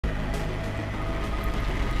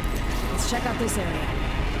Check out this area.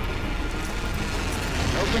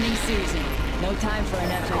 Opening season. No time for an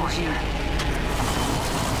FNG.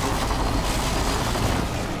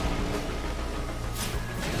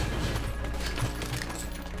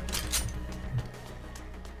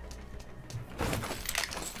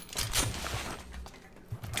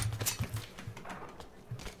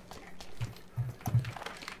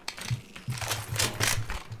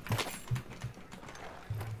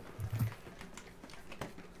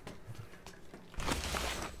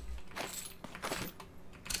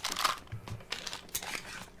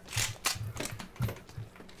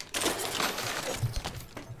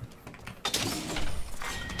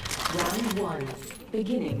 Round 1.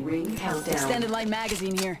 Beginning ring countdown. Extended light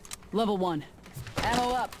magazine here. Level 1.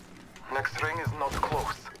 Ammo up. Next ring is not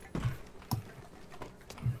close.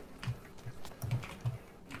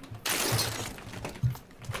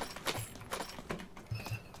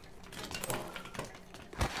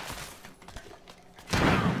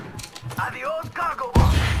 Adios, cargo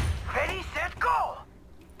box. Ready, set, go!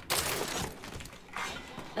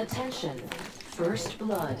 Attention. First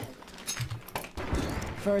blood.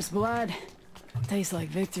 First blood. Tastes like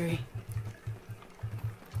victory.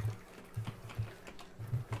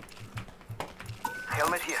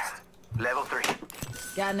 Helmet here. Level 3.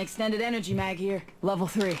 Got an extended energy mag here. Level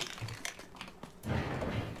 3.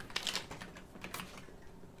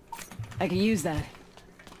 I can use that.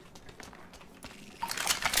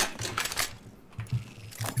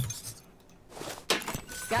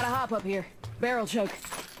 Got a hop up here. Barrel choke.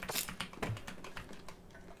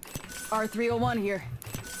 R301 here.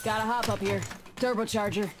 Got a hop up here.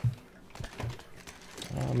 Turbocharger.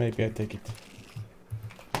 Maybe I take it.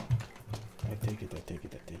 I take it.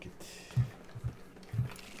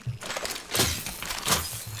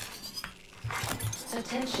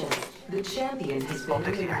 Attention. The champion has been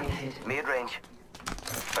Optics here. eliminated. Mid-range.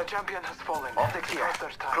 A champion has fallen. Optics here.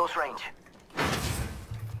 Close range.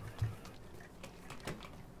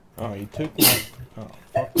 Oh, he took my... Oh,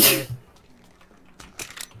 fucker.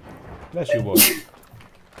 Bless you, boy.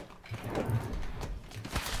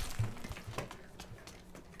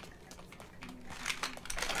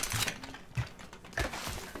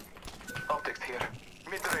 Optics here.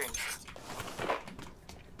 Mid-range.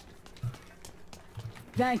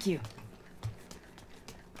 Thank you.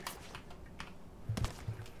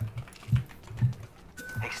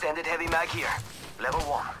 Extended heavy mag here. Level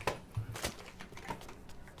 1.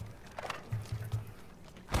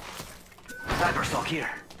 Sniper stock here.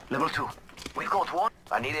 Level 2. We've got one.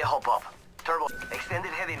 I need a hop up. Turbo.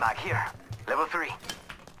 Extended heavy mag here. Level 3.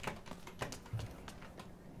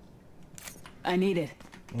 I need it.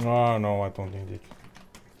 Oh, no, I don't need it.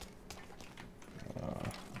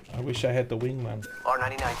 I wish I had the wingman.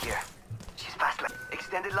 R99 here. She's fast.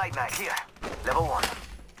 Extended light mag here. Level 1.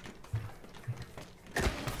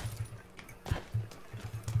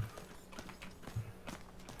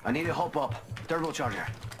 I need a hop up. Turbocharger.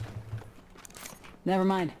 Never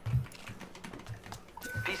mind.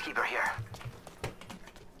 Peacekeeper here.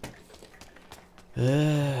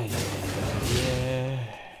 Yeah.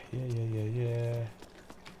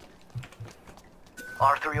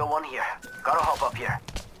 R301 here. Gotta hop up here.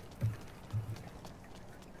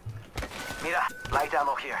 Mira, light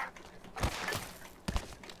ammo here.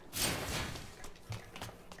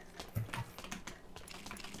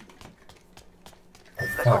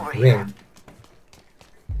 Let's go over here.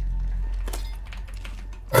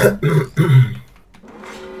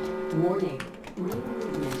 Warning. Ring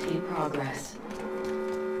movement in progress.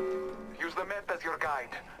 Use the map as your guide.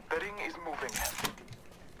 The ring is moving.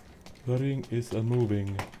 The ring is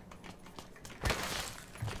moving.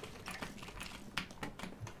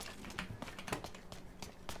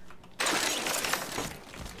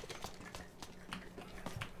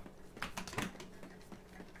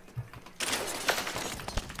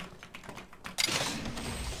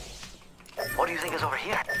 What do you think is over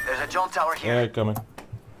here? There's a jump tower here. Yeah, coming.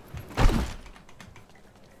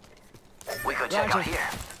 We could check out here.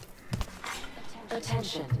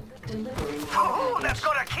 Attention. Delivering. Oh, that's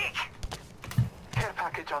got a kick! Care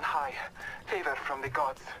package on high. Favor from the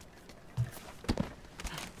gods.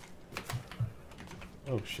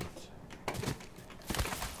 Oh shit.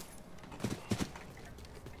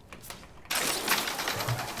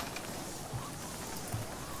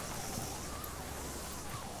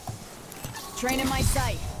 Train in my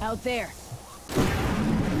sight. Out there.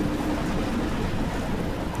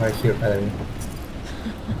 Right here, enemy.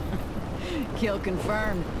 Kill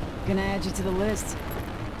confirmed. Gonna add you to the list.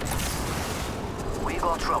 We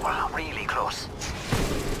got trouble. Really close.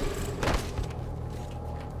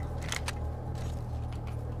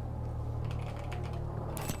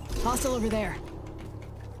 Hostile over there.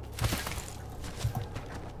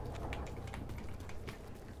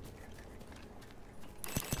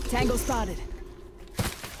 Tango spotted.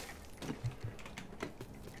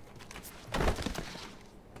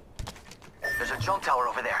 There's a jump tower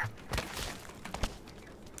over there.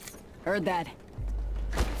 Heard that.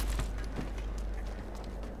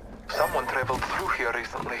 Someone traveled through here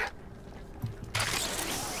recently.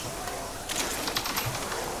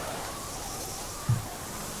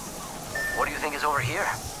 What do you think is over here?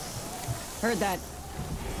 Heard that.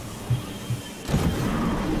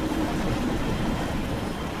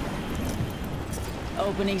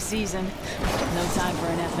 Opening season. No time for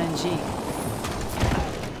an FNG.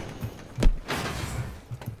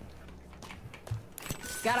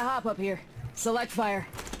 Gotta hop up here. Select fire.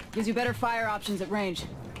 Gives you better fire options at range.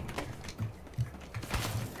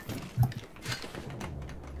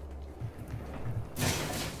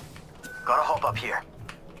 Gotta hop up here.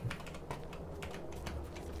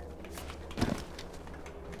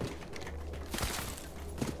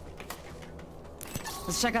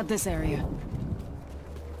 Let's check out this area.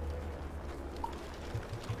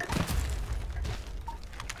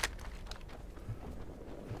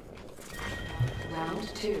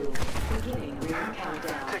 Round 2. Beginning ring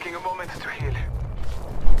countdown. Taking a moment to heal.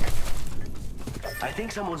 I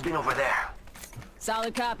think someone's been over there.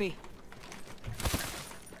 Solid copy.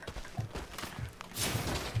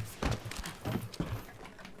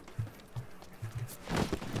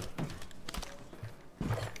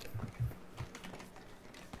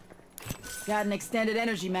 Got an extended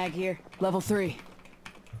energy mag here. Level 3.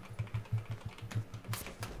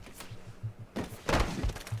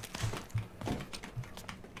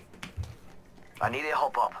 I need a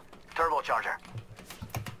hop up. Turbocharger.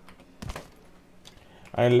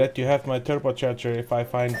 I'll let you have my turbocharger if I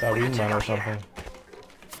find a wingman or something.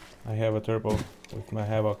 I have a turbo with my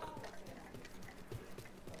Havoc.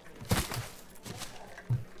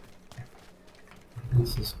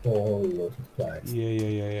 This is all loaded flags.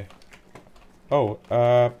 Yeah. Oh,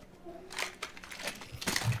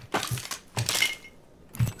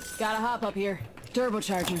 Gotta hop up here.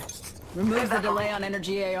 Turbocharger. Removes the delay on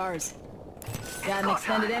energy ARs. Got an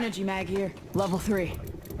extended energy mag here. Level 3.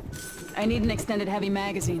 I need an extended heavy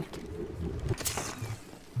magazine.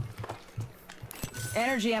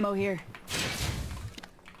 Energy ammo here.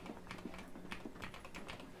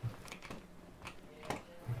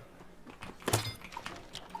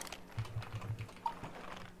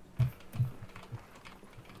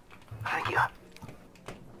 Thank you.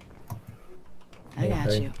 I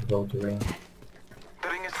got you. Go to ring. The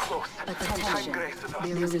ring is close. Time graces us.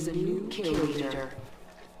 There is a new kill leader.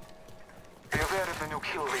 Be aware of the new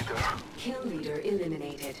kill leader. Kill leader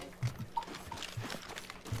eliminated.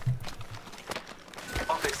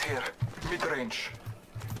 Optics here. Mid-range.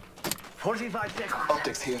 45 seconds.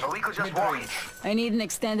 Optics here. Or we could just walk it. Mid-range. I need an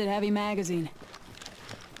extended heavy magazine.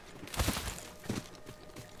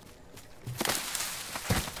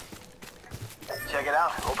 Check it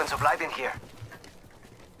out. Open supply bin here.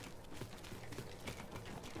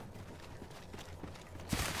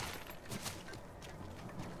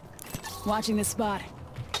 Watching this spot.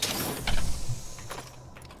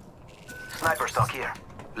 Sniper stock here.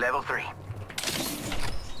 Level 3.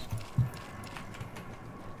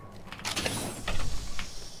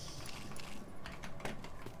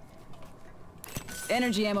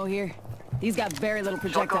 Energy ammo here. These got very little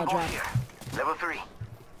projectile Shotgun bolt drop. here. Level 3.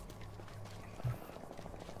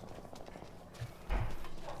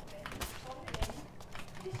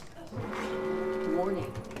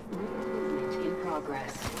 Warning. Movement in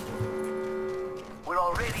progress. We're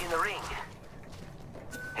already in the ring.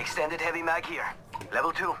 Extended heavy mag here.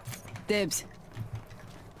 Level 2. Dibs.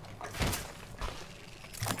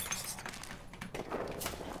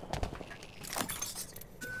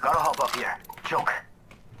 Gotta hop up here. Choke.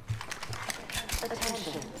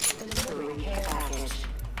 Attention. Delivering care package.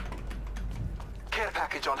 Care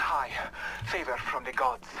package on high. Favor from the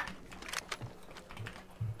gods.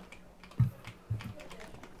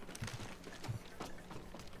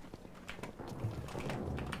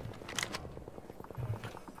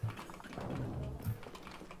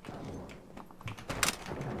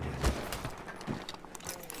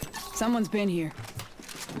 Someone's been here.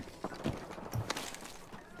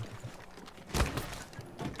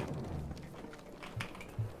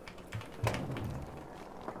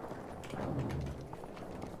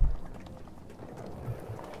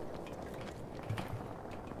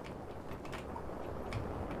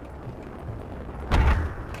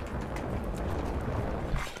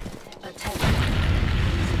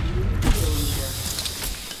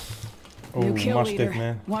 Oh, New kill mustard, leader.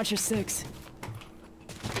 man. Watch your 6.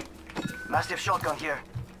 Massive shotgun here.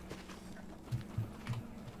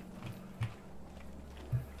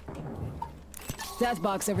 Death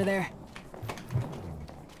box over there.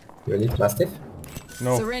 You need Mastiff?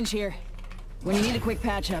 No. Syringe here. When you need a quick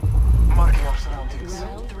patch up. Marking our surroundings.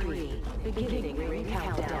 Round 3. Beginning ring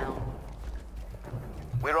countdown.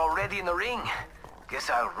 We're already in the ring. Guess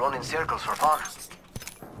I'll run in circles for fun.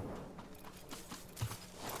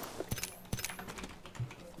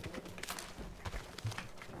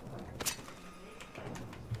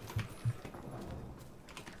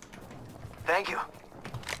 Thank you.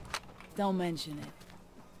 Don't mention it.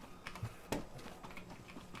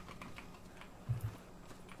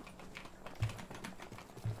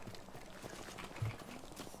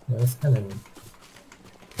 Nice enemy.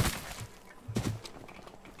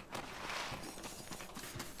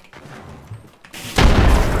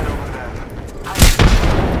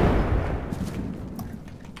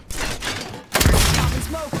 Dropping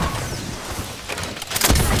smoke.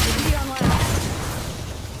 Be on left.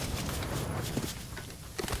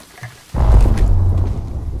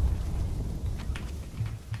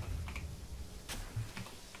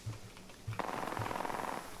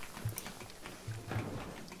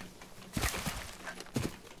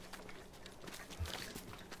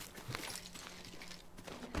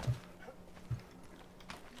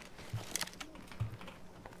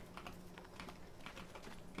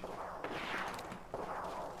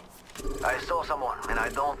 I saw someone, and I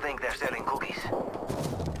don't think they're selling cookies.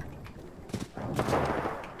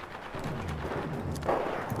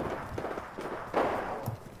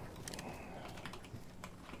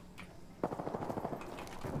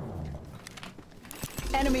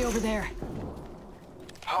 Enemy over there.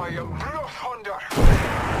 I am blood hunter.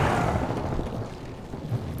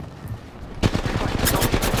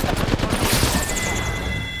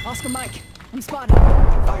 Oscar Mike, I'm spotted.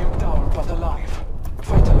 I am down but alive.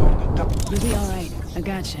 Fight alone. You'll be alright. I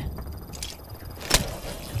gotcha.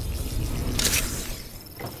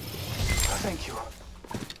 Thank you.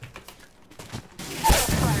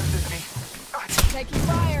 Fire with me. Taking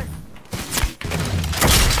fire.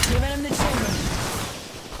 Giving him the chimney.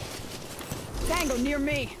 Tango near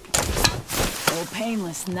me. Old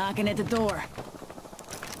Painless knocking at the door.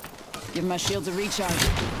 Give my shields a recharge.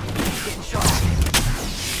 Getting shot.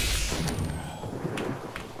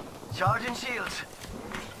 Charging shields.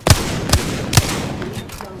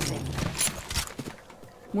 Closing.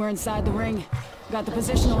 We're inside the ring. Got the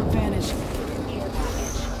positional advantage. Care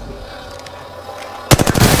package.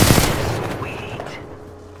 Sweet.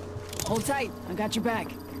 Hold tight. I got your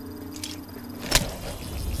back.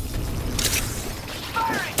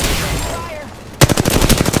 Firing! Fire!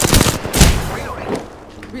 Reloading.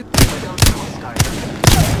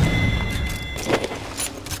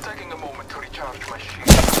 Taking a moment to recharge my shield.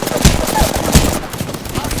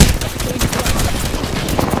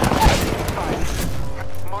 Fine.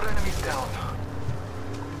 More enemies down.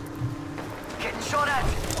 Getting shot at.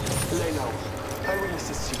 Lay low. I will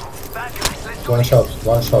assist you. Bad guys, let's do One this. shot,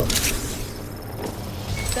 one shot.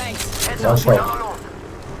 Thanks. Heads One up, we're shot. not alone.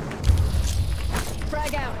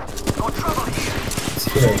 Frag out. No trouble here.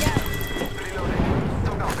 Skilling. Frag out. Reloading.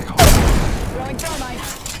 Took out the hole. Throwing thermite.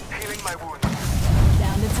 Healing my wound.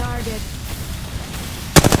 Down to target.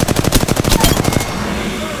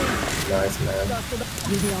 Nice, man.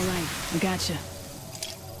 You'll be alright. I gotcha.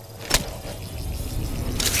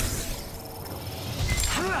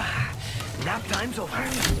 Nap time's over.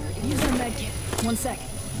 Use a medkit. 1 sec.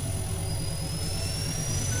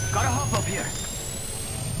 Gotta hop up here.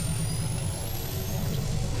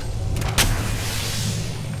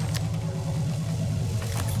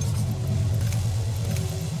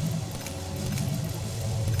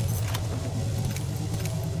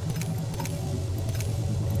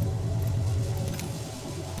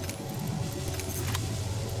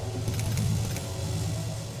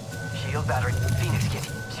 Shield battery. Phoenix kit.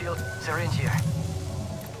 Shield. Syringe here.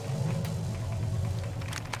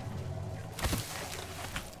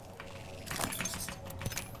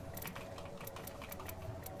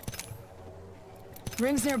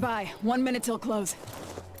 Ring's nearby. 1 minute till close.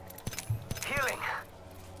 Healing.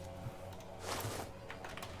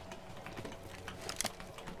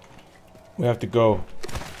 We have to go.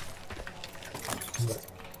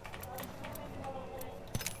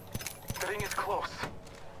 The ring is close.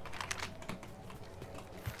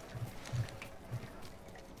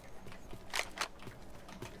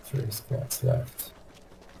 3 squads left.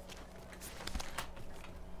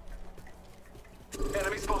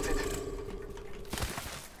 Enemy spotted.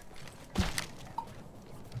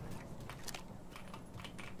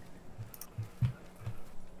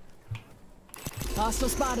 Hostile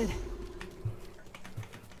spotted.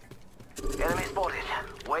 Enemy spotted.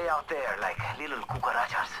 Way out there, like little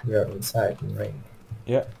cucarachas. We are inside in ring.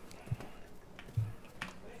 Yeah.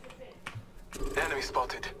 Enemy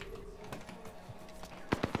spotted.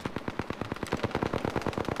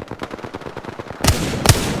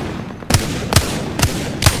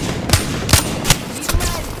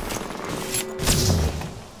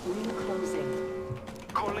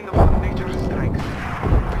 Calling upon nature's strength. We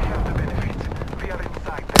have the benefit. We are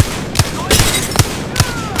inside.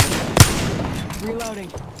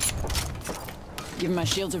 Reloading. Give my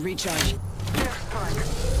shields a recharge.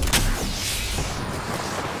 Airstrike.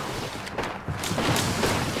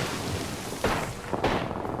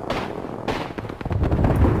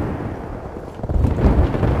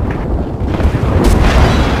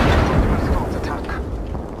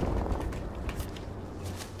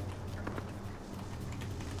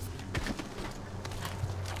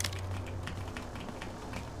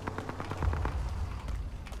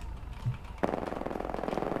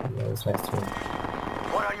 It's next to me.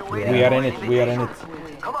 What are you waiting We are for? in it, we are in it.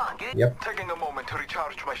 Come on, get it. Yep. Taking a moment to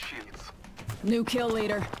recharge my shields. New kill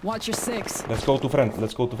leader. Watch your six. Let's go to front,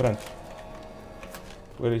 let's go to front.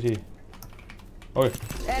 Where is he? Oh,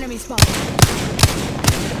 Enemy spot.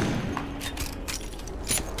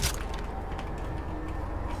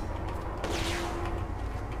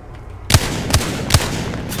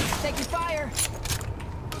 Taking fire.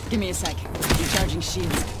 Give me a sec. Recharging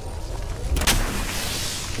shields.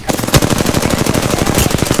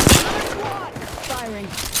 Firing.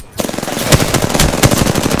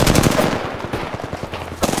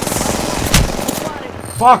 Spotted.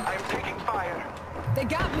 fuck! I'm taking fire. They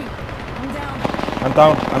got me. I'm down. I'm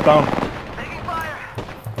down, I'm down. Taking fire.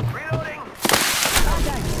 Reloading.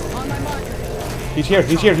 Contact. On my marker. He's here,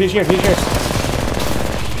 he's here, he's here, he's here.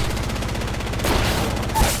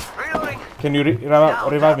 Reloading. Can you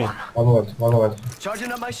revive me? One moment, one moment.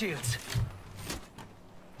 Charging up my shields.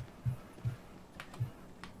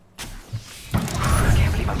 I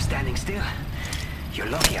can't believe I'm standing still. You're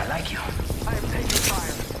lucky I like you. I am taking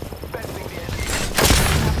fire. Bending the enemy.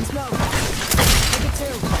 Captain Smoke. Take it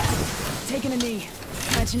two. Taking a knee.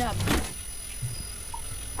 Catching up.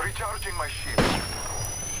 Recharging my shield.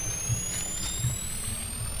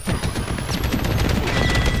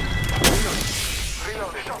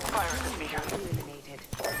 Reload. Shot fired at me.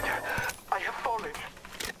 I have fallen.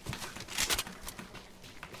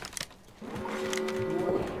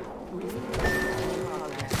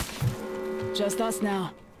 Just us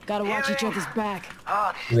now. Gotta watch each other's back.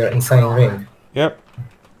 Ah, this is We are getting inside strong. ring. Yep.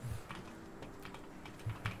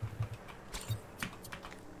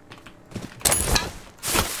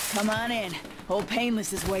 Come on in. Old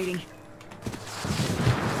Painless is waiting.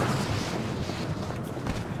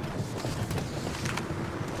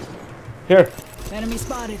 Here. Enemy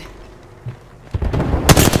spotted.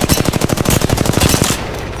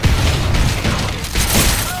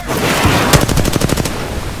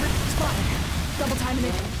 Spotted. Double timing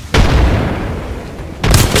it.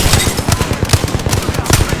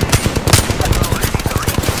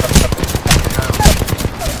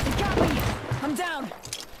 They got me. I'm down.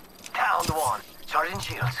 Down to one. Charging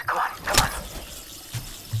shields. Come on, come on.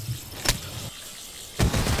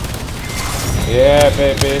 Yeah,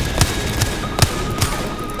 baby.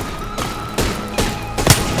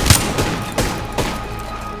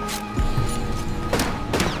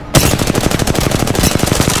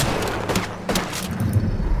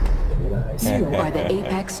 Nice. You are the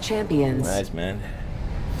Apex champions. Nice, man.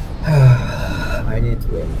 I need to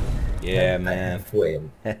win. Yeah, I man. have to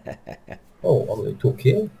win. Oh, only 2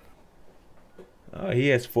 kills? Oh, he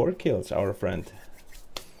has 4 kills, our friend.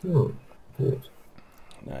 Good.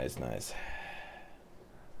 Nice, nice.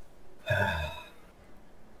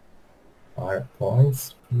 5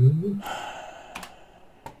 points.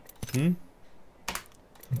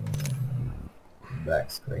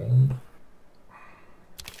 Back screen.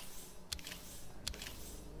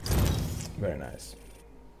 Very nice.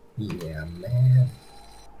 Yeah, man.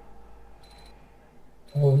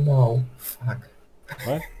 Oh no, fuck.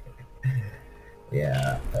 What?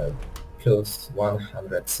 Yeah, plus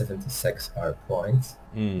 176 hard points,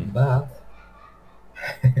 Mm. but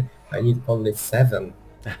I need only 7.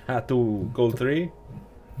 To goal 3?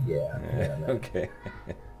 Yeah, man. Okay.